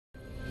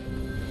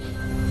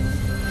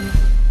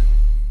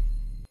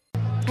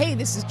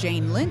this is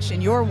Jane Lynch,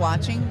 and you're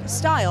watching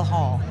Style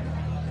Hall.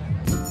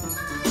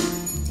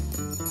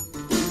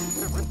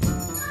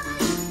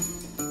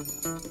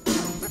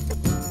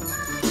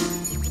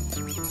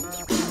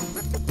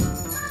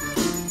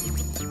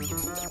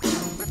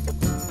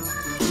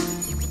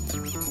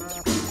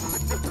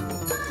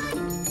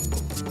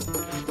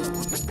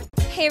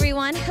 Hey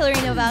everyone, Hillary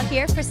Novell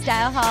here for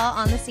Style Hall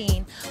on the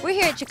Scene. We're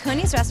here at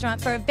Cicconi's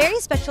restaurant for a very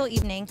special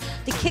evening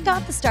to kick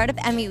off the start of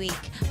Emmy Week,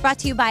 brought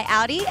to you by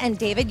Audi and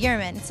David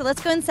Yurman. So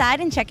let's go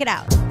inside and check it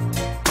out.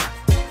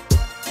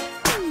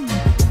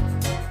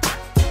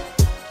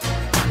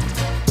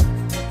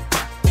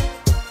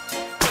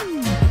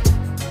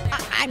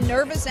 I'm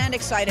nervous and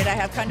excited. I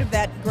have kind of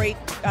that great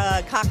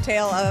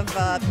cocktail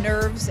of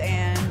nerves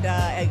and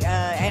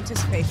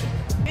anticipation.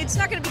 It's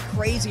not going to be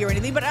crazy or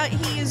anything, but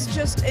he is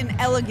just an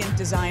elegant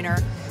designer,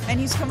 and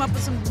he's come up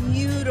with some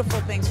beautiful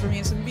things for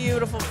me, some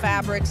beautiful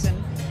fabrics,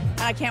 and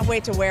I can't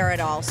wait to wear it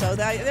all. So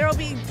there'll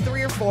be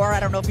 3 or 4. I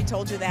don't know if he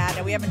told you that,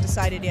 and we haven't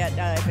decided yet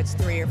if it's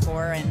 3 or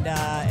 4, and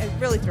I'm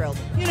really thrilled.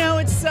 You know,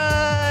 it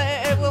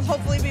will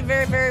hopefully be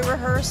very, very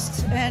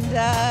rehearsed, and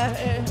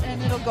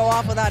it'll go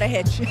off without a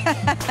hitch.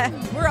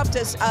 We're up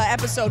to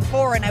episode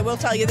 4, and I will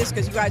tell you this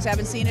because you guys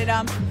haven't seen it.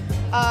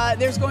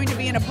 There's going to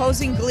be an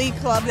opposing Glee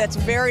club that's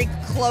very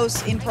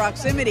close in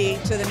proximity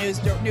to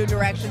the New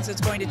Directions that's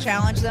going to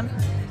challenge them.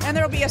 And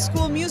there'll be a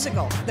school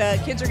musical.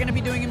 The kids are going to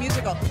be doing a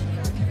musical.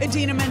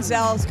 Idina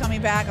Menzel's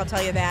coming back, I'll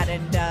tell you that,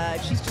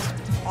 and she's just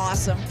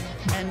awesome.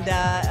 And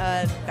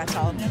that's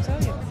all I'm going to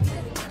tell you.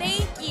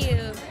 Thank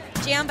you.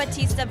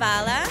 Giambattista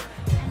Balla.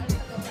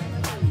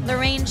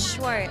 Lorraine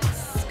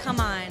Schwartz. Come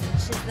on,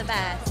 she's the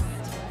best.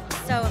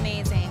 So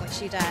amazing what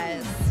she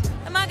does.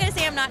 I'm not going to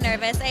say I'm not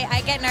nervous.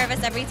 I get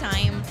nervous every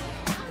time.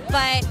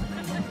 But,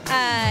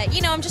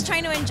 you know, I'm just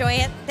trying to enjoy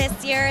it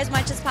this year as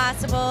much as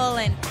possible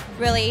and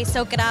really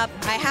soak it up.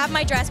 I have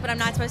my dress, but I'm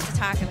not supposed to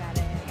talk about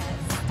it, I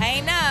guess. I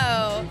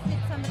know. Did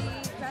somebody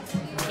dress for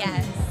you?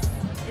 Yes.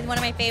 She's one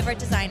of my favorite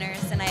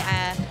designers, and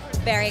I'm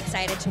very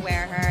excited to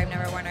wear her. I've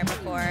never worn her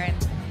before. And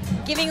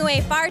giving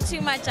away far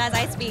too much as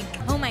I speak.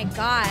 Oh my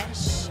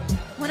gosh.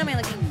 What am I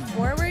looking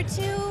forward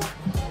to?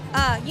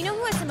 You know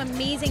who has some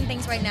amazing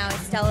things right now is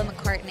Stella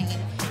McCartney.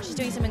 She's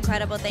doing some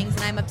incredible things,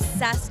 and I'm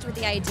obsessed with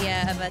the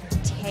idea of a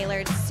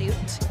tailored suit.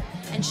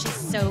 And she's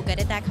so good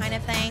at that kind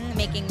of thing,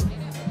 making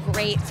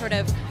great sort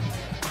of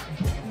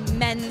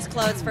men's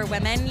clothes for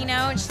women, you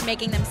know, and just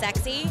making them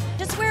sexy.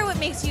 Just wear what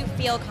makes you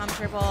feel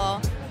comfortable.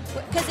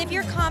 Because if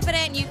you're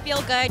confident and you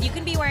feel good, you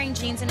can be wearing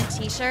jeans and a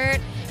t-shirt,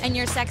 and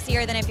you're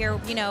sexier than if you're,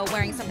 you know,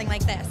 wearing something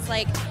like this.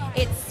 Like,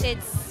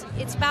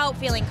 it's about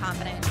feeling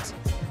confident.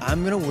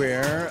 I'm gonna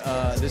wear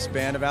this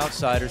Band of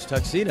Outsiders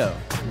tuxedo,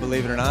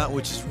 believe it or not,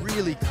 which is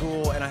really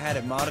cool, and I had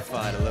it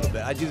modified a little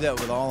bit. I do that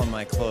with all of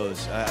my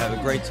clothes. I have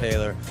a great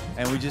tailor,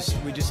 and we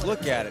just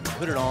look at it,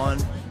 put it on,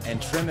 and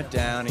trim it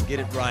down and get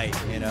it right,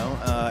 you know.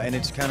 And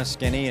it's kind of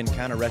skinny and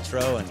kind of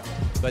retro,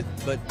 but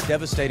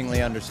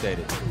devastatingly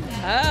understated.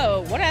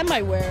 Oh, what am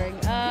I wearing?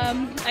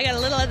 I got a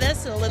little of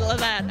this and a little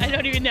of that. I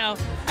don't even know.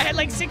 I had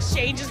like 6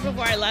 changes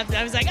before I left, and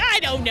I was like, I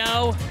don't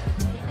know.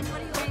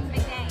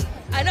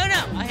 I don't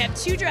know. I have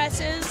 2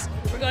 dresses.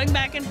 We're going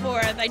back and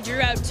forth. I drew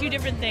out 2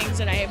 different things,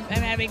 and I'm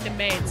having them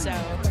made. So,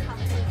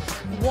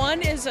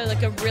 one is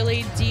like a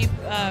really deep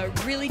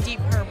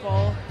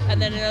purple,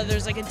 and then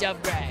another's like a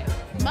dove gray.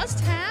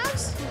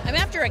 Must-haves? I'm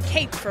after a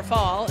cape for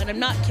fall, and I'm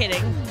not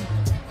kidding.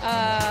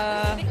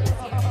 I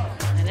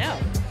know.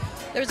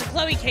 There was a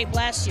Chloe cape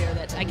last year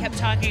that I kept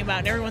talking about,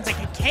 and everyone's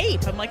like, a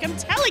cape? I'm like, I'm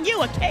telling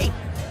you, a cape.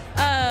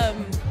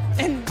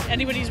 And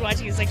anybody who's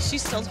watching is like,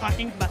 she's still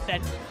talking about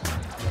that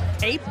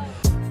cape.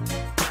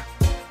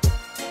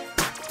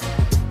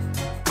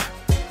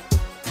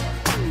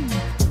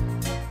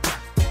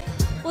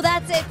 Well,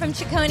 that's it from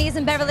Cicconi's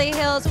in Beverly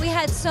Hills. We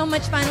had so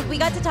much fun. We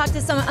got to talk to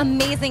some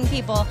amazing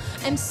people.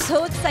 I'm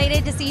so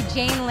excited to see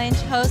Jane Lynch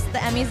host the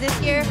Emmys this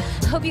year.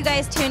 I hope you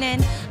guys tune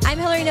in. I'm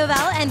Hillary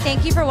Novell, and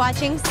thank you for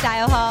watching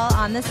Style Hall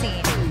on the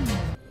Scene.